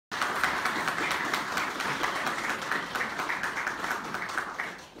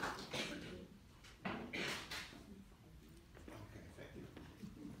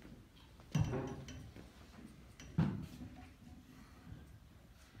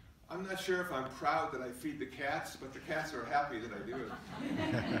I'm not sure if I'm proud that I feed the cats, but the cats are happy that I do it.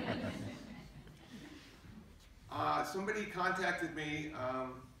 Somebody contacted me a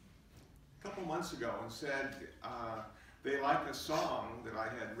couple months ago and said they liked a song that I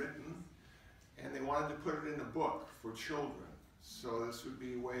had written, and they wanted to put it in a book for children. So this would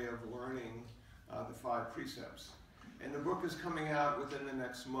be a way of learning the 5 precepts. And the book is coming out within the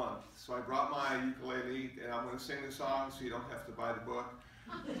next month. So I brought my ukulele, and I'm going to sing the song so you don't have to buy the book.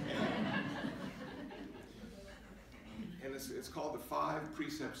 And it's called the 5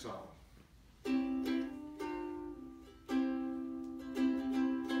 Precept Song.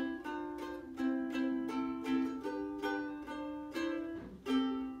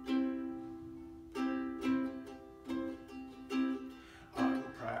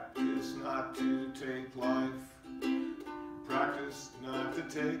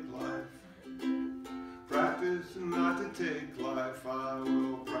 Take life, practice not to take life, I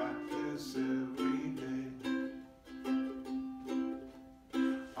will practice every day.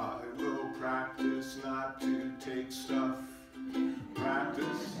 I will practice not to take stuff,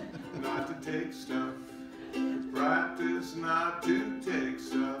 practice not to take stuff, practice not to take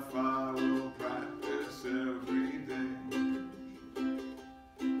stuff, I will practice every day.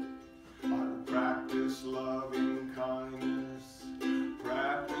 I will practice loving kindness,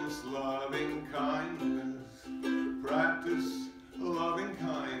 practice loving kindness, practice loving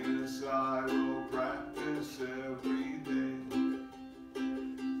kindness, I will practice every day.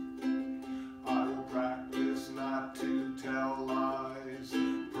 I will practice not to tell lies,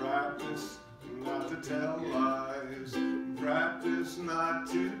 practice not to tell lies, practice not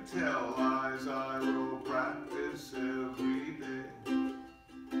to tell lies, I will practice every day.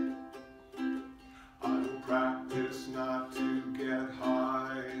 I will practice not to get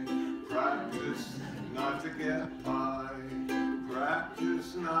high, practice not to get high,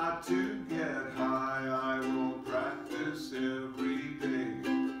 practice not to get high, I will practice every day.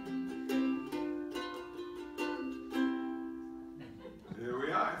 There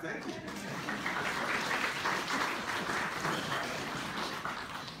we are, thank you.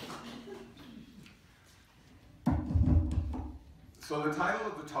 So the title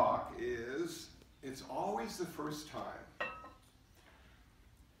of the talk is It's Always the First Time.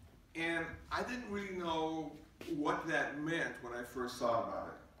 And I didn't really know what that meant when I first thought about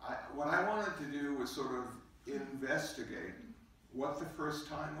it. What I wanted to do was sort of investigate what the first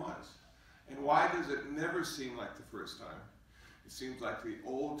time was. And why does it never seem like the first time? It seems like the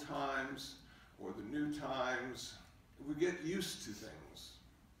old times or the new times, we get used to things.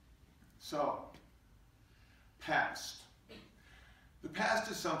 So, past. The past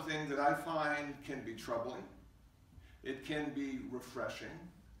is something that I find can be troubling. It can be refreshing,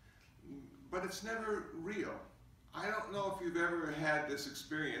 but it's never real. I don't know if you've ever had this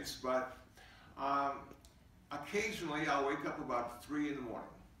experience, but occasionally I'll wake up about 3 in the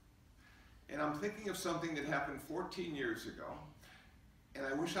morning, and I'm thinking of something that happened 14 years ago, and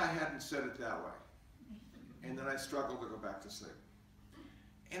I wish I hadn't said it that way. And then I struggle to go back to sleep.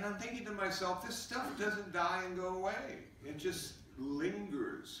 And I'm thinking to myself, this stuff doesn't die and go away. It just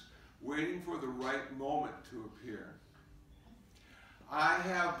lingers, waiting for the right moment to appear. I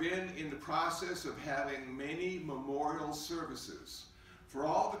have been in the process of having many memorial services for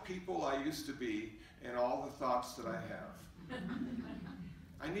all the people I used to be and all the thoughts that I have.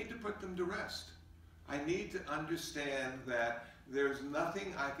 I need to put them to rest. I need to understand that there's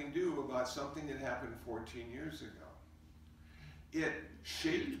nothing I can do about something that happened 14 years ago. It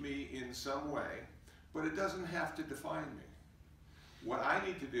shaped me in some way, but it doesn't have to define me. What I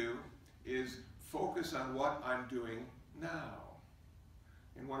need to do is focus on what I'm doing now.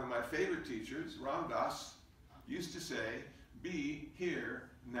 And one of my favorite teachers, Ram Dass, used to say, be here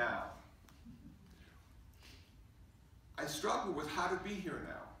now. I struggle with how to be here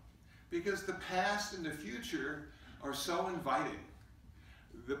now, because the past and the future are so inviting.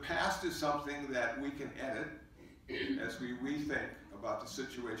 The past is something that we can edit as we rethink about the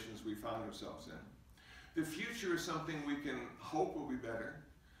situations we found ourselves in. The future is something we can hope will be better,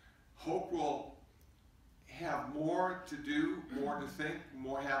 hope will have more to do, more to think,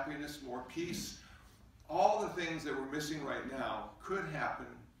 more happiness, more peace. All the things that we're missing right now could happen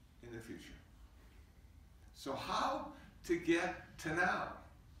in the future. So how to get to now?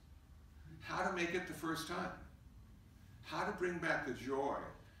 How to make it the first time? How to bring back the joy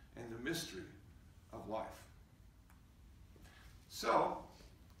and the mystery of life? So,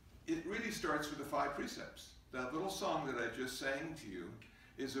 it really starts with the 5 precepts. That little song that I just sang to you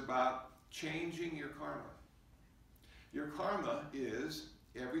is about changing your karma. Your karma is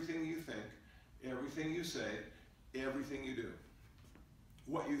everything you think, everything you say, everything you do.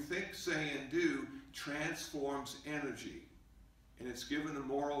 What you think, say, and do transforms energy, and it's given a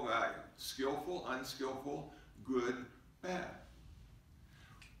moral value. Skillful, unskillful, good, bad.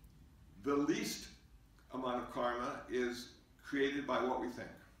 The least amount of karma is created by what we think.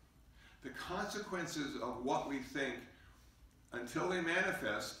 The consequences of what we think, until they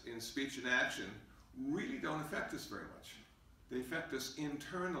manifest in speech and action, really don't affect us very much. They affect us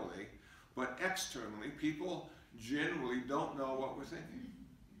internally, but externally, people generally don't know what we're thinking.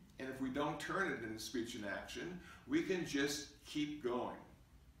 And if we don't turn it into speech and action, we can just keep going.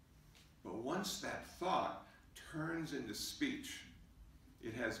 But once that thought turns into speech,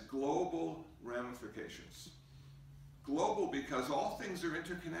 it has global ramifications. Global because all things are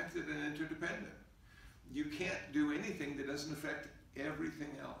interconnected and interdependent. You can't do anything that doesn't affect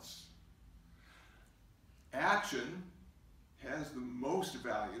everything else. Action has the most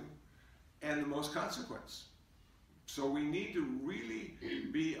value and the most consequence. So we need to really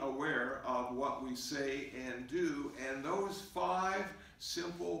be aware of what we say and do, and those 5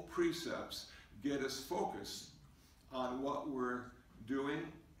 simple precepts get us focused on what we're doing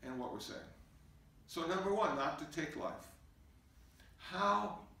and what we're saying. So number 1, not to take life.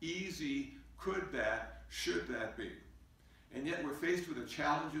 How easy could that, should that be? And yet we're faced with the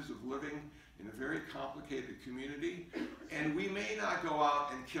challenges of living in a very complicated community, and we may not go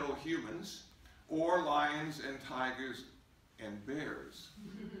out and kill humans, or lions and tigers and bears.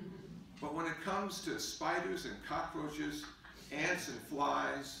 But when it comes to spiders and cockroaches, ants and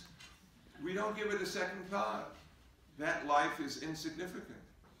flies, we don't give it a second thought. That life is insignificant.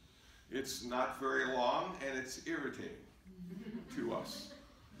 It's not very long, and it's irritating to us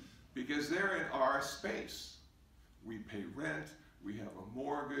because they're in our space. We pay rent, we have a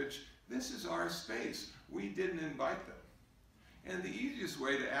mortgage. This is our space. We didn't invite them. And the easiest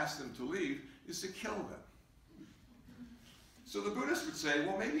way to ask them to leave is to kill them. So the Buddhists would say,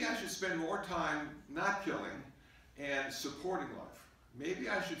 well, maybe I should spend more time not killing and supporting life. Maybe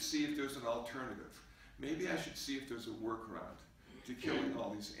I should see if there's an alternative. Maybe I should see if there's a workaround to killing all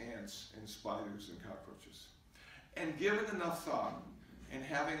these ants and spiders and cockroaches. And given enough thought and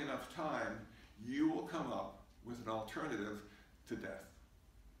having enough time, you will come up with an alternative to death.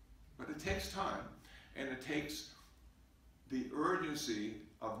 But it takes time, and it takes the urgency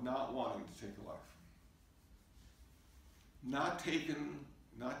of not wanting to take a life. Not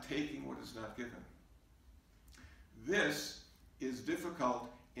taking what is not given. This is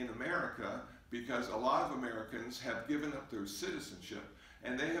difficult in America because a lot of Americans have given up their citizenship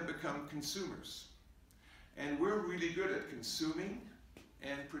and they have become consumers. And we're really good at consuming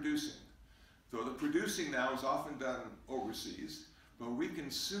and producing. Though the producing now is often done overseas, but we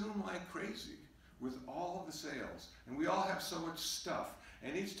consume like crazy with all of the sales. And we all have so much stuff.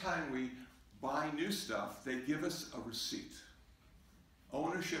 And each time we buy new stuff, they give us a receipt.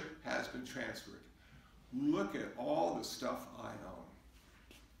 Ownership has been transferred. Look at all the stuff I own.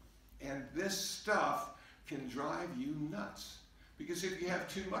 And this stuff can drive you nuts. Because if you have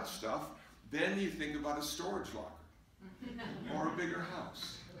too much stuff, then you think about a storage locker, or a bigger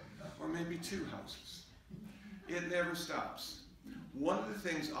house, or maybe 2 houses. It never stops. One of the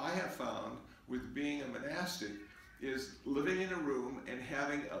things I have found with being a monastic is living in a room and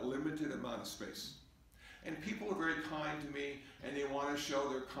having a limited amount of space. And people are very kind to me, and they want to show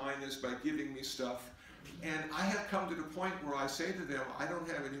their kindness by giving me stuff. And I have come to the point where I say to them, I don't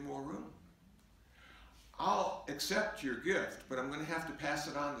have any more room. I'll accept your gift, but I'm going to have to pass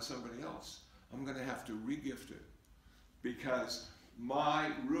it on to somebody else. I'm going to have to re-gift it because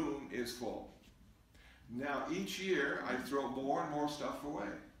my room is full. Now, each year, I throw more and more stuff away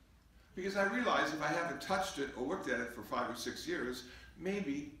because I realize if I haven't touched it or looked at it for 5 or 6 years,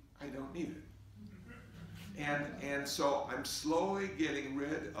 maybe I don't need it. And so I'm slowly getting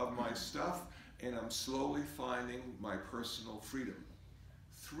rid of my stuff, and I'm slowly finding my personal freedom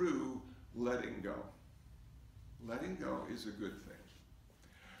through letting go. Letting go is a good thing.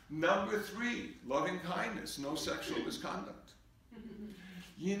 Number 3, loving kindness, no sexual misconduct.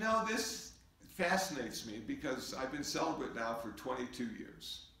 You know, this fascinates me because I've been celibate now for 22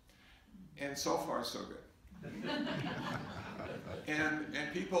 years. And so far, so good.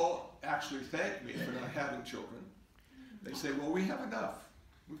 And people actually thank me for not having children. They say, well, we have enough.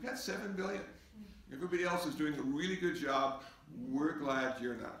 We've got 7 billion. Everybody else is doing a really good job. We're glad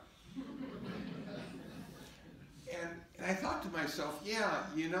you're not. And I thought to myself, yeah,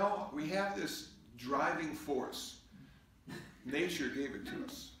 you know, we have this driving force. Nature gave it to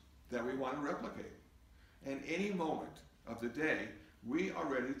us that we want to replicate. And any moment of the day, we are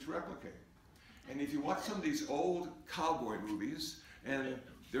ready to replicate. And if you watch some of these old cowboy movies, and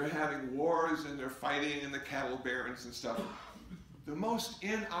they're having wars and they're fighting in the cattle barons and stuff, the most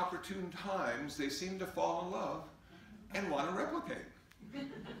inopportune times, they seem to fall in love and want to replicate.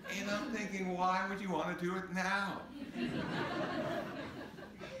 And I'm thinking, why would you want to do it now?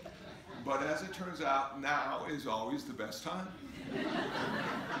 But as it turns out, now is always the best time.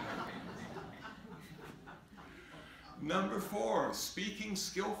 Number 4, speaking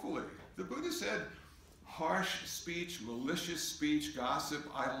skillfully. The Buddha said, harsh speech, malicious speech, gossip,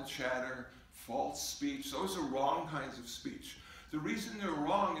 idle chatter, false speech, those are wrong kinds of speech. The reason they're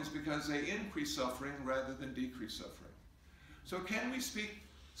wrong is because they increase suffering rather than decrease suffering. So can we speak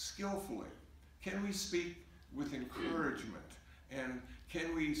skillfully? Can we speak with encouragement? And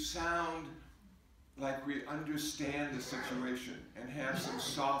can we sound like we understand the situation and have some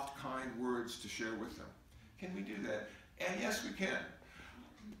soft, kind words to share with them? Can we do that? And yes, we can.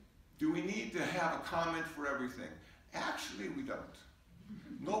 Do we need to have a comment for everything? Actually, we don't.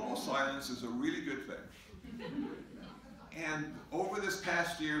 Noble silence is a really good thing. And over this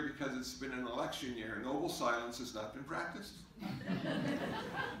past year, because it's been an election year, noble silence has not been practiced.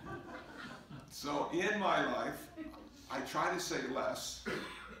 So in my life, I try to say less,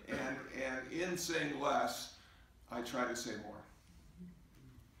 and in saying less, I try to say more.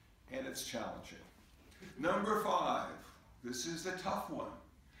 And it's challenging. Number 5, this is the tough one.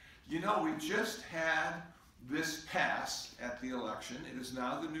 You know, we just had this pass at the election. It is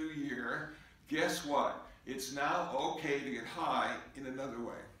now the new year. Guess what? It's now okay to get high in another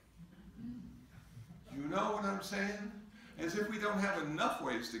way. You know what I'm saying? As if we don't have enough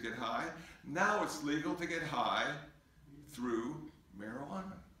ways to get high, now it's legal to get high through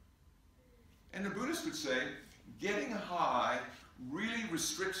marijuana. And the Buddhist would say, getting high really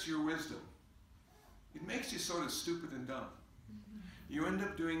restricts your wisdom. It makes you sort of stupid and dumb. You end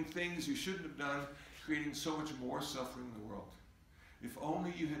up doing things you shouldn't have done, creating so much more suffering in the world. If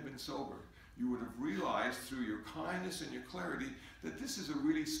only you had been sober, you would have realized through your kindness and your clarity that this is a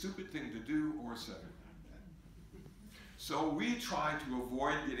really stupid thing to do or say. So we try to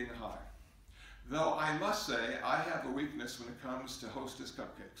avoid getting high. Though I must say, I have a weakness when it comes to Hostess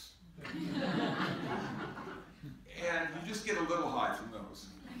cupcakes. And you just get a little high from those.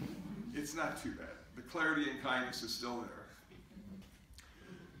 It's not too bad. The clarity and kindness is still there.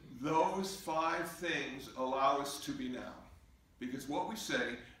 Those 5 things allow us to be now. Because what we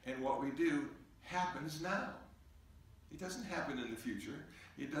say and what we do happens now. It doesn't happen in the future.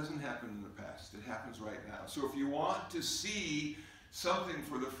 It doesn't happen in the past. It happens right now. So if you want to see something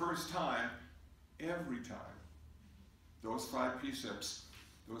for the first time, every time, those 5 precepts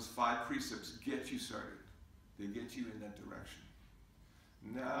get you started. They get you in that direction.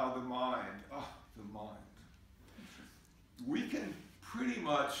 Now the mind. The mind. We can pretty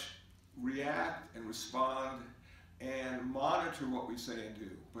much react and respond and monitor what we say and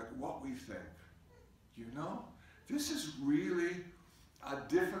do, but what we think, you know, this is really a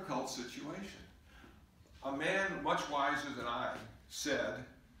difficult situation. A man much wiser than I said,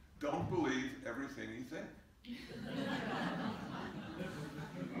 don't believe everything you think.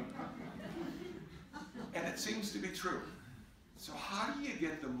 And it seems to be true. So how do you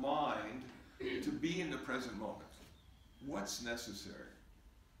get the mind to be in the present moment? What's necessary?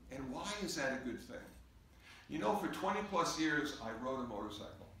 And why is that a good thing? You know, for 20 plus years, I rode a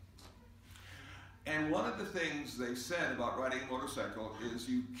motorcycle. And one of the things they said about riding a motorcycle is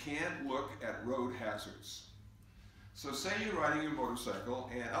you can't look at road hazards. So say you're riding your motorcycle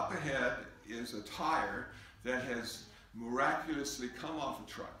and up ahead is a tire that has miraculously come off a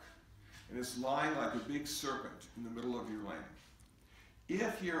truck. And it's lying like a big serpent in the middle of your lane.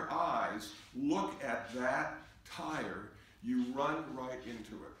 If your eyes look at that tire, you run right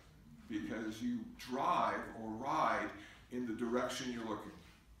into it because you drive or ride in the direction you're looking.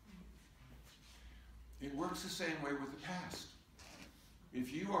 It works the same way with the past.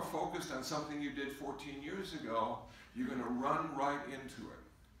 If you are focused on something you did 14 years ago, you're going to run right into it.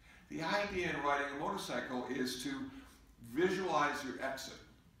 The idea in riding a motorcycle is to visualize your exit.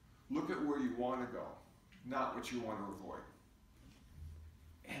 Look at where you want to go, not what you want to avoid.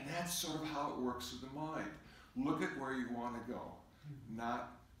 And that's sort of how it works with the mind. Look at where you want to go,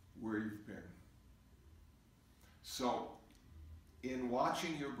 not where you've been. So, in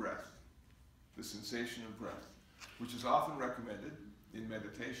watching your breath, the sensation of breath, which is often recommended in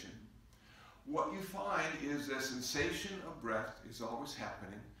meditation, what you find is the sensation of breath is always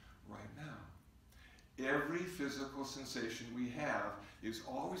happening right now. Every physical sensation we have is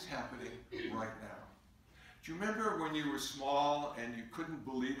always happening right now. Do you remember when you were small and you couldn't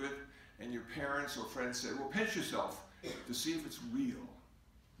believe it and your parents or friends said, well, pinch yourself to see if it's real?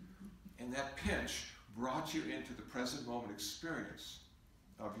 And that pinch brought you into the present moment experience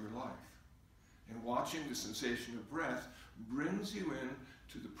of your life. And watching the sensation of breath brings you in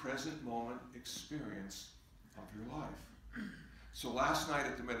to the present moment experience of your life. So last night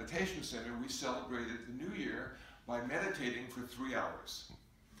at the meditation center, we celebrated the new year by meditating for 3 hours.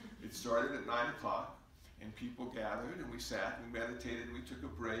 It started at 9 o'clock, and people gathered, and we sat, we meditated, we took a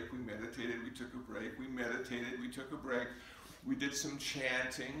break, we meditated, we took a break, we meditated, we took a break. We did some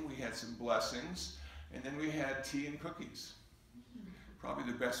chanting, we had some blessings, and then we had tea and cookies.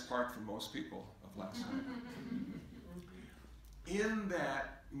 Probably the best part for most people of last night. In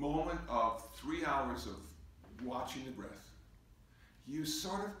that moment of 3 hours of watching the breath, you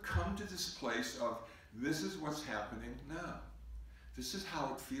sort of come to this place of, this is what's happening now. This is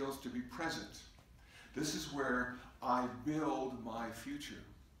how it feels to be present. This is where I build my future.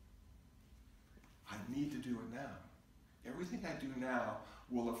 I need to do it now. Everything I do now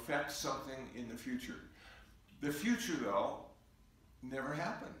will affect something in the future. The future, though, never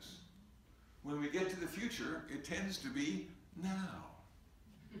happens. When we get to the future, it tends to be now.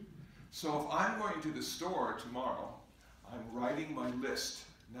 So if I'm going to the store tomorrow, I'm writing my list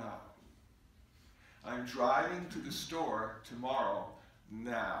now. I'm driving to the store tomorrow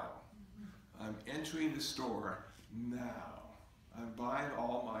now. I'm entering the store now. I'm buying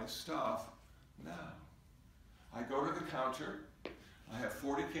all my stuff now. I go to the counter, I have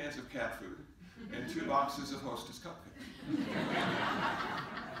 40 cans of cat food and 2 boxes of Hostess cupcakes.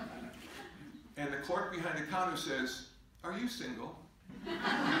 And the clerk behind the counter says, "Are you single?"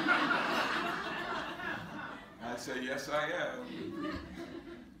 I say, "Yes, I am.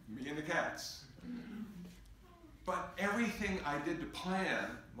 Me and the cats." But everything I did to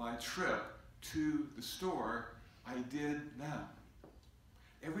plan my trip to the store, I did now.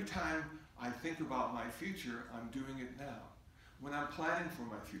 Every time I think about my future, I'm doing it now. When I'm planning for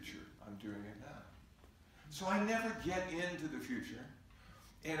my future, I'm doing it now. So I never get into the future,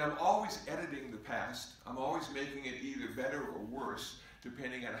 and I'm always editing the past. I'm always making it either better or worse,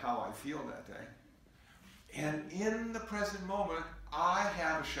 depending on how I feel that day. And in the present moment, I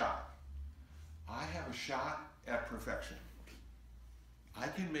have a shot. I have a shot at perfection. I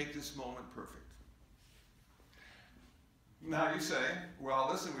can make this moment perfect. Now you say, well,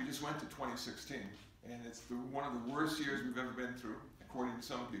 listen, we just went to 2016, and it's one of the worst years we've ever been through, according to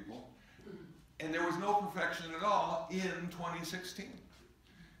some people. And there was no perfection at all in 2016.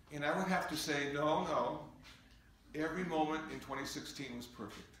 And I would have to say, no, every moment in 2016 was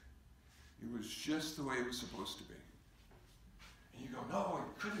perfect. It was just the way it was supposed to be. And you go, no,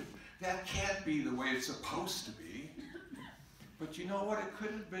 it couldn't. That can't be the way it's supposed to be. But you know what? It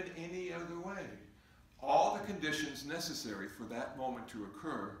couldn't have been any other way. All the conditions necessary for that moment to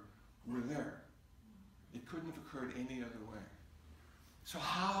occur were there. It couldn't have occurred any other way. So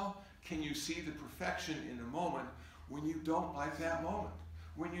how can you see the perfection in a moment when you don't like that moment?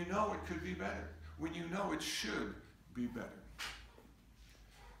 When you know it could be better? When you know it should be better?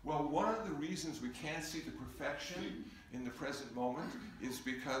 Well, one of the reasons we can't see the perfection in the present moment is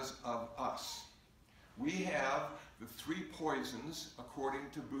because of us. We have the 3 poisons, according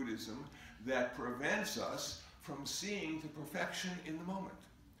to Buddhism, that prevents us from seeing the perfection in the moment.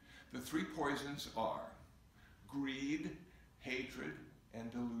 The 3 poisons are greed, hatred, and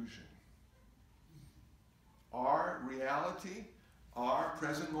delusion. Our reality, our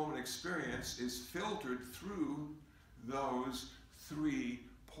present moment experience is filtered through those 3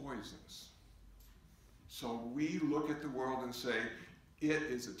 poisons. So we look at the world and say, it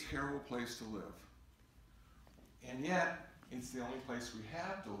is a terrible place to live. And yet, it's the only place we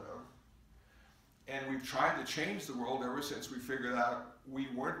have to live. And we've tried to change the world ever since we figured out we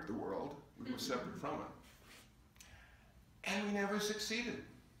weren't the world. We were separate from it. And we never succeeded.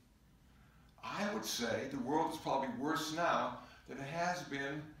 I would say the world is probably worse now than it has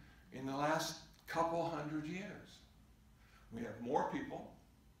been in the last couple hundred years. We have more people.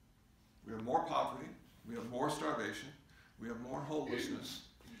 We have more poverty. We have more starvation. We have more homelessness.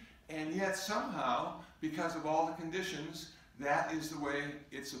 And yet somehow, because of all the conditions, that is the way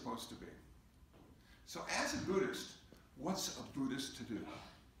it's supposed to be. So as a Buddhist, what's a Buddhist to do?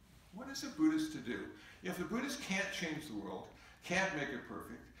 What is a Buddhist to do? If the Buddhist can't change the world, can't make it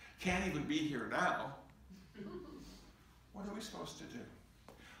perfect, can't even be here now, what are we supposed to do?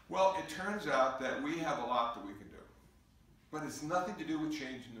 Well, it turns out that we have a lot that we can do. But it's nothing to do with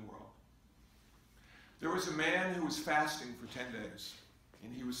changing the world. There was a man who was fasting for 10 days.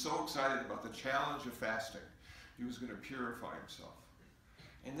 And he was so excited about the challenge of fasting. He was going to purify himself.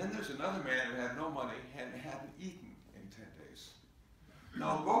 And then there's another man who had no money and hadn't eaten in 10 days.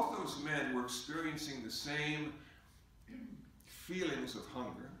 Now, both those men were experiencing the same feelings of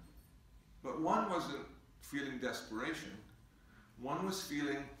hunger, but one wasn't feeling desperation. One was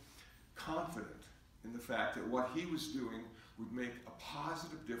feeling confident in the fact that what he was doing would make a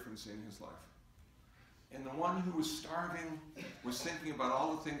positive difference in his life. And the one who was starving was thinking about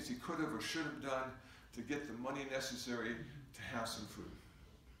all the things he could have or should have done to get the money necessary to have some food.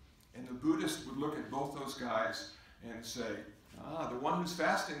 And the Buddhist would look at both those guys and say, the one who's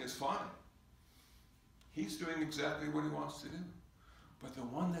fasting is fine. He's doing exactly what he wants to do. But the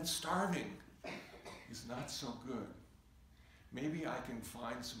one that's starving is not so good. Maybe I can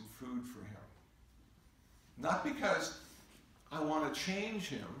find some food for him. Not because I want to change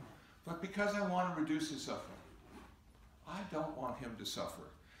him, but because I want to reduce his suffering. I don't want him to suffer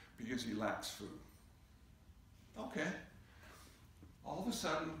because he lacks food. Okay. All of a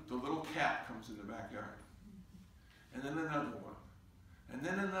sudden, the little cat comes in the backyard. And then another one. And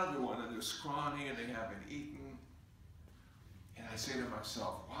then another one, and they're scrawny and they haven't eaten. And I say to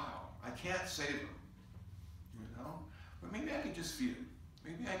myself, wow, I can't save them. You know? But maybe I can just feed them.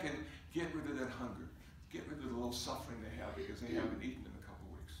 Maybe I can get rid of that hunger. Get rid of the little suffering they have because they haven't eaten in a couple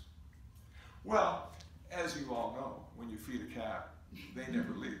weeks. Well, as you all know, when you feed a cat, they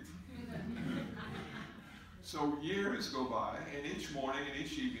never leave. So years go by, and each morning and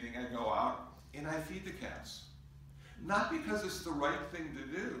each evening I go out and I feed the cats. Not because it's the right thing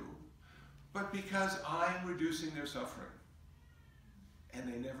to do, but because I'm reducing their suffering. And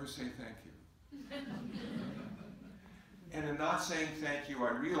they never say thank you. And in not saying thank you,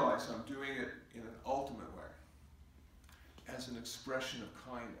 I realize I'm doing it in an ultimate way, as an expression of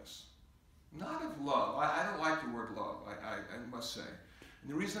kindness, not of love. I don't like the word love, I must say. And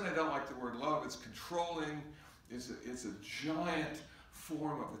the reason I don't like the word love is controlling, it's a giant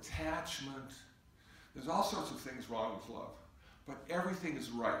form of attachment. There's all sorts of things wrong with love, but everything is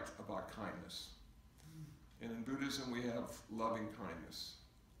right about kindness. And in Buddhism we have loving kindness.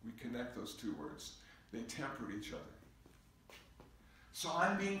 We connect those two words. They temper each other. So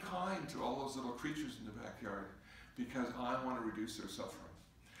I'm being kind to all those little creatures in the backyard because I want to reduce their suffering.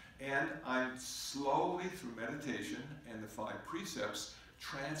 And I'm slowly, through meditation and the 5 precepts,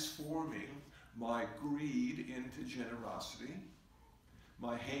 transforming my greed into generosity,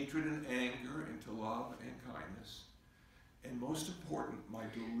 my hatred and anger into love and kindness, and most important, my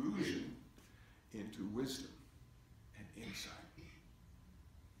delusion into wisdom and insight.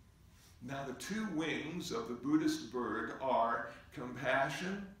 Now the 2 wings of the Buddhist bird are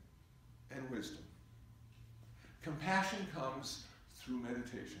compassion and wisdom. Compassion comes through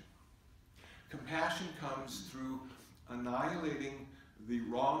meditation. Compassion comes through annihilating the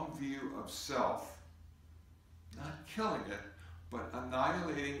wrong view of self, not killing it, but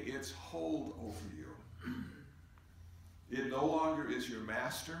annihilating its hold over you. It no longer is your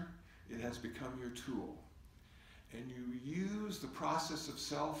master, it has become your tool. And you use the process of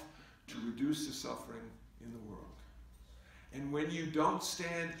self to reduce the suffering in the world. And when you don't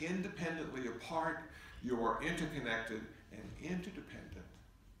stand independently apart, you are interconnected and interdependent.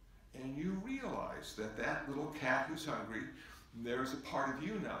 And you realize that that little cat who's hungry, there's a part of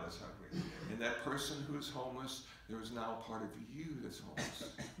you now that's hungry. And that person who is homeless, there is now a part of you that's homeless.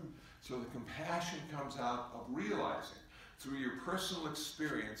 So the compassion comes out of realizing through your personal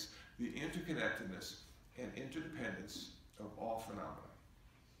experience the interconnectedness and interdependence of all phenomena.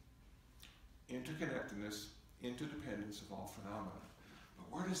 Interconnectedness, interdependence of all phenomena.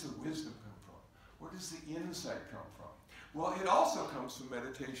 But where does the wisdom come from? Where does the insight come from? Well, it also comes from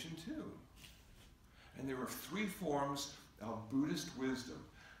meditation too. And there are 3 forms of Buddhist wisdom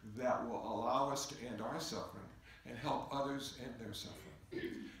that will allow us to end our suffering and help others end their suffering.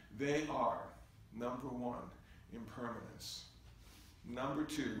 They are, number 1, impermanence. Number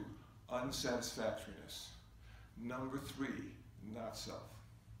 2, unsatisfactoriness. Number 3, not self.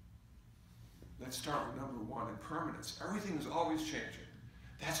 Let's start with number 1, impermanence. Everything is always changing.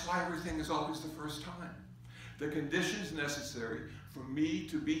 That's why everything is always the first time. The conditions necessary for me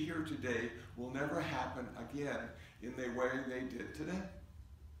to be here today will never happen again in the way they did today.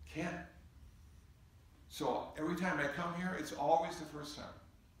 Can't. So every time I come here, it's always the first time.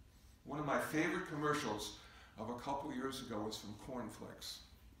 One of my favorite commercials of a couple years ago was from cornflakes.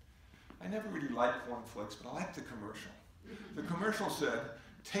 I never really liked cornflakes, but I liked the commercial. The commercial said,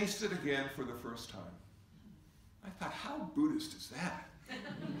 "Taste it again for the first time." I thought, how Buddhist is that?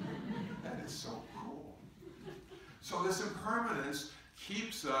 That is so cool. So this impermanence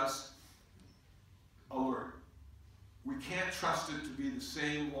keeps us alert. We can't trust it to be the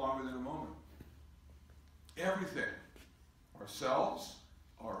same longer than a moment. Everything, ourselves,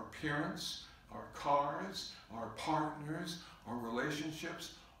 our appearance, our cars, our partners, our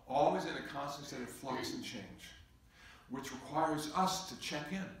relationships, always in a constant state of flux and change, which requires us to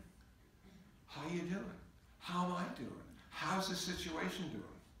check in. How you doing? How am I doing? How's the situation doing?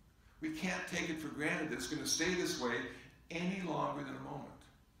 We can't take it for granted that it's going to stay this way any longer than a moment.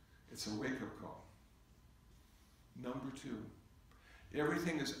 It's a wake-up call. Number 2,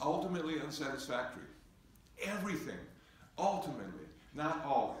 everything is ultimately unsatisfactory. Everything, ultimately, not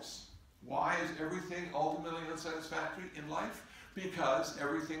always. Why is everything ultimately unsatisfactory in life? Because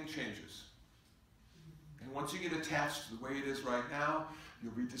everything changes. And once you get attached to the way it is right now,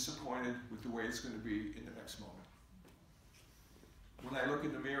 you'll be disappointed with the way it's going to be in the next moment. When I look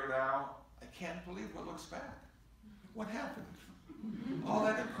in the mirror now, I can't believe what looks back. What happened? All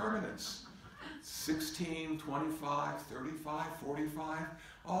that impermanence. 16, 25, 35, 45,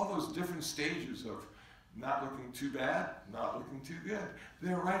 all those different stages of not looking too bad, not looking too good.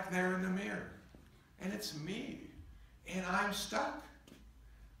 They're right there in the mirror. And it's me. And I'm stuck.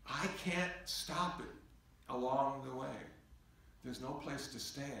 I can't stop it along the way. There's no place to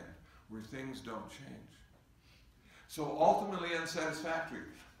stand where things don't change. So ultimately unsatisfactory.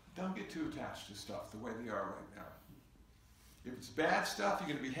 Don't get too attached to stuff the way they are right now. If it's bad stuff, you're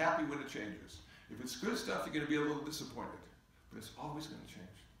going to be happy when it changes. If it's good stuff, you're going to be a little disappointed. But it's always going to change.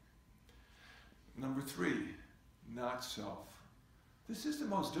 Number 3, not self. This is the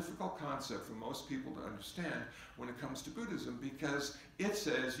most difficult concept for most people to understand when it comes to Buddhism, because it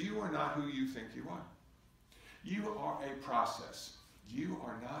says you are not who you think you are. You are a process. You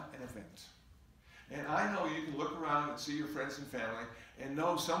are not an event. And I know you can look around and see your friends and family and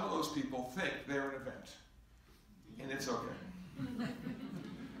know some of those people think they're an event. And it's okay.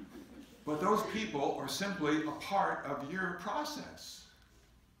 But those people are simply a part of your process.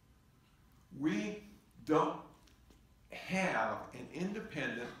 We don't have an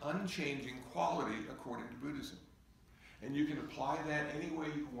independent, unchanging quality according to Buddhism. And you can apply that any way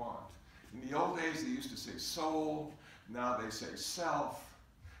you want. In the old days, they used to say soul. Now they say self.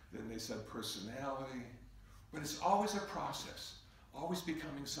 Then they said personality. But it's always a process, always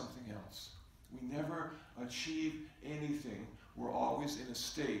becoming something else. We never achieve anything. We're always in a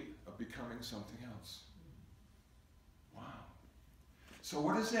state of becoming something else. Wow. So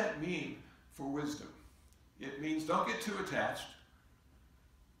what does that mean for wisdom? It means don't get too attached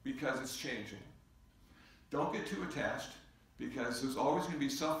because it's changing. Don't get too attached because there's always going to be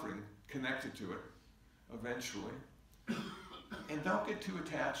suffering connected to it eventually. And don't get too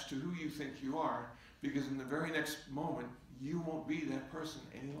attached to who you think you are, because in the very next moment you won't be that person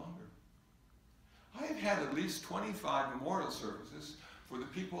any longer. I have had at least 25 memorial services for the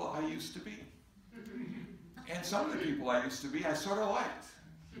people I used to be. And some of the people I used to be I sort of liked,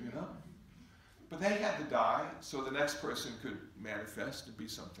 you know. But they had to die so the next person could manifest and be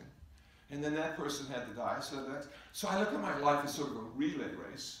something. And then that person had to die. So I look at my life as sort of a relay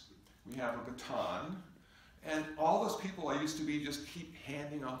race. We have a baton. And all those people I used to be just keep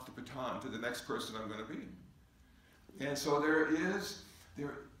handing off the baton to the next person I'm going to be. And so there is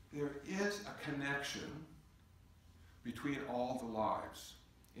a connection between all the lives.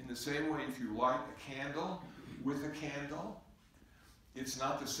 In the same way, if you light a candle with a candle, it's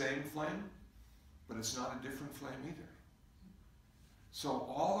not the same flame, but it's not a different flame either. So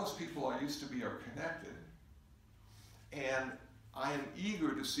all those people I used to be are connected, and I am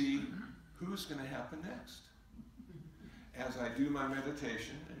eager to see who's going to happen next. As I do my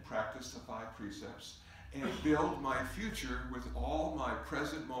meditation and practice the 5 precepts and build my future with all my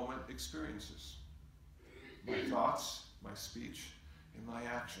present moment experiences, my thoughts, my speech, and my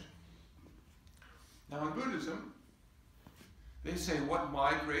action. Now in Buddhism, they say what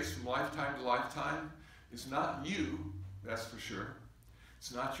migrates from lifetime to lifetime is not you, that's for sure.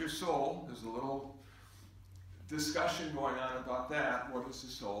 It's not your soul. There's a little discussion going on about that. What is the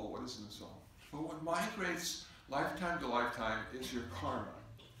soul? What isn't the soul? But what migrates lifetime to lifetime is your karma,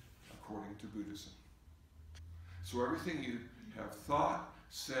 according to Buddhism. So everything you have thought,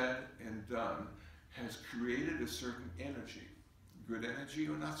 said, and done has created a certain energy, good energy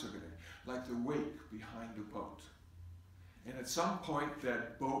or not so good energy, like the wake behind a boat. And at some point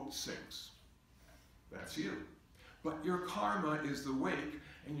that boat sinks. That's you. But your karma is the wake,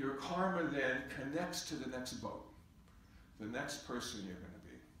 and your karma then connects to the next boat, the next person you're going to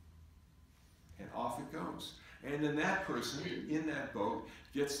be. And off it goes. And then that person in that boat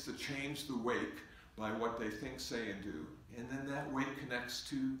gets to change the wake by what they think, say, and do. And then that wake connects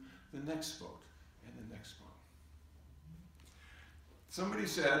to the next boat and the next boat. Somebody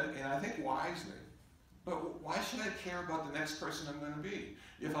said, and I think wisely, but why should I care about the next person I'm going to be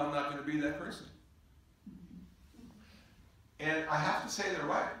if I'm not going to be that person? And I have to say they're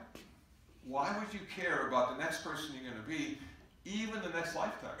right. Why would you care about the next person you're going to be, even the next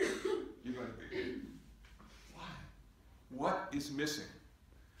lifetime you're going to be? Why? What is missing?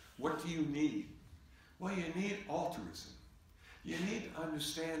 What do you need? Well, you need altruism. You need to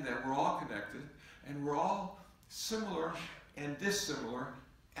understand that we're all connected and we're all similar and dissimilar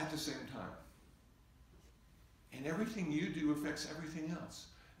at the same time. And everything you do affects everything else.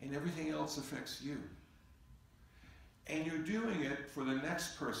 And everything else affects you. And you're doing it for the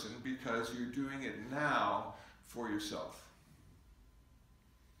next person because you're doing it now for yourself.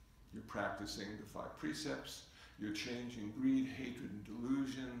 You're practicing the 5 precepts. You're changing greed, hatred, and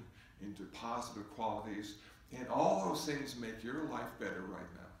delusion into positive qualities. And all those things make your life better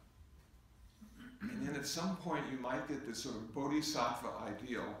right now. And then at some point you might get this sort of bodhisattva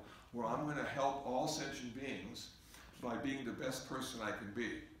ideal where I'm going to help all sentient beings by being the best person I can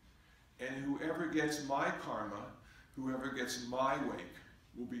be. And whoever gets my karma, whoever gets my wake,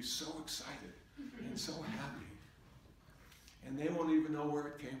 will be so excited and so happy. And they won't even know where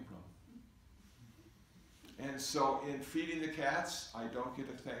it came from. And so in feeding the cats, I don't get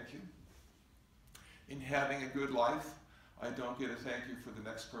a thank you. In having a good life, I don't get a thank you for the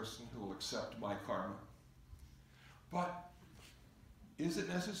next person who will accept my karma. But is it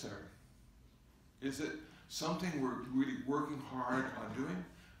necessary? Is it something we're really working hard on doing?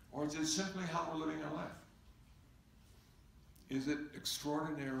 Or is it simply how we're living our life? Is it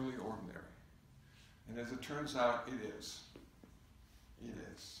extraordinarily ordinary? And as it turns out, it is. It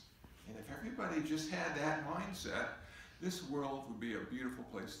is. And if everybody just had that mindset, this world would be a beautiful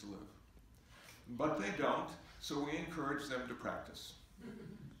place to live. But they don't, so we encourage them to practice.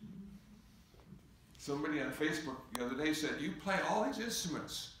 Somebody on Facebook the other day said, "You play all these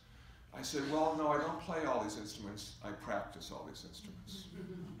instruments." I said, "Well, no, I don't play all these instruments. I practice all these instruments."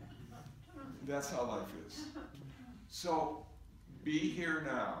 That's how life is. So, be here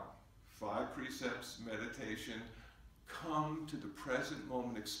now. 5 precepts, meditation. Come to the present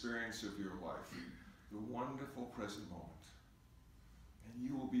moment experience of your life. The wonderful present moment. And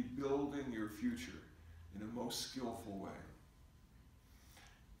you will be building your future in a most skillful way.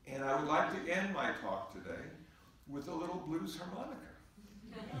 And I would like to end my talk today with a little blues harmonica.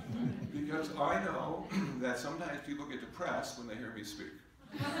 Because I know that sometimes people get depressed when they hear me speak.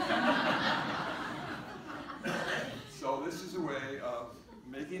 So this is a way of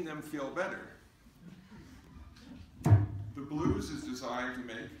making them feel better. The blues is designed to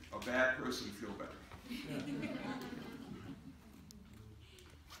make a bad person feel better.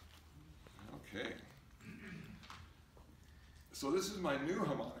 Okay. So this is my new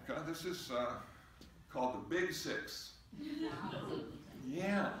harmonica. This is called the Big 6.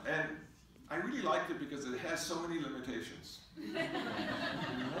 Yeah, and I really liked it because it has so many limitations. You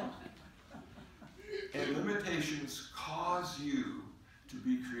know? And limitations cause you to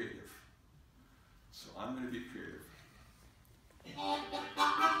be creative. So I'm going to be creative.